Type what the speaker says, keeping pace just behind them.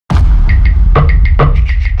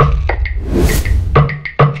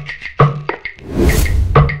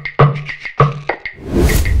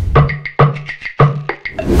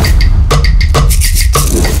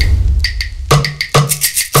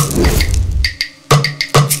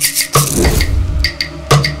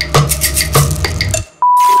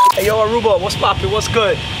Aruba, what's poppin', what's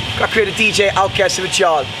good? Got creative DJ Outcast with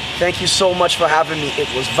y'all. Thank you so much for having me. It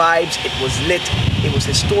was vibes, it was lit, it was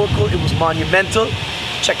historical, it was monumental.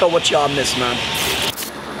 Check out what y'all missed, man.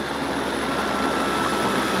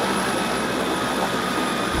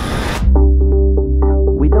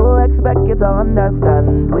 We don't expect you to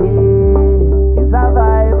understand, we is a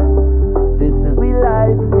vibe. This is we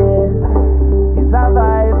life, yeah, is a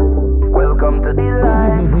vibe. Welcome to the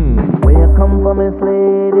life. Where you come from, Miss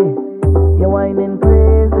Lady? You're whining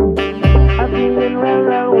crazy. I'm feeling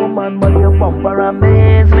well, woman, but your bumper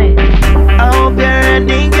amaze me. I hope you're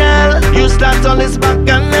ready, girl. You start on this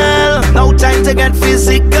bacchanal. No time to get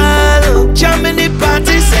physical. Jam in the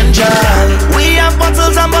party central. We have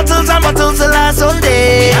bottles and bottles and bottles to last all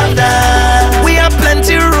day. We have that. We have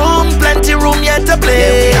plenty room yet to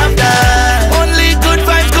play. Yeah, we have that. Only good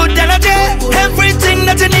vibes, good energy. Everything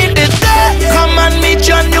that you need is there. Come and meet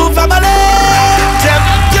your new family. Tell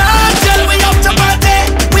we up to party.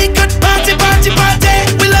 We could party.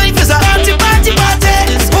 We life is a party.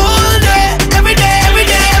 This whole day, every day. We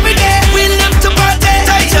live to party.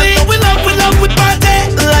 We love party.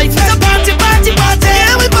 Life is a party.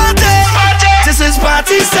 Yeah, we party. This is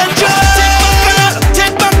party central.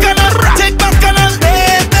 Take back on us,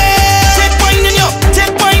 baby. Take wine in you,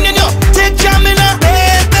 take jam in us,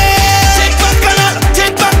 baby. Take back on us,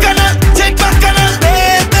 baby. Take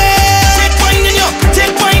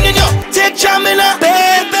wine in you, take jam in us,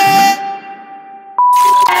 baby.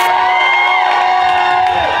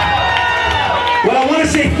 Well, I want to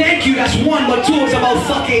say thank you, that's one, but two, it's about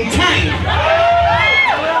fucking time.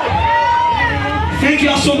 Thank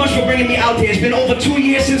y'all so much for bringing me out here. It's been over 2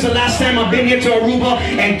 years since the last time I've been here to Aruba,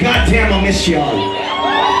 and goddamn, I miss y'all.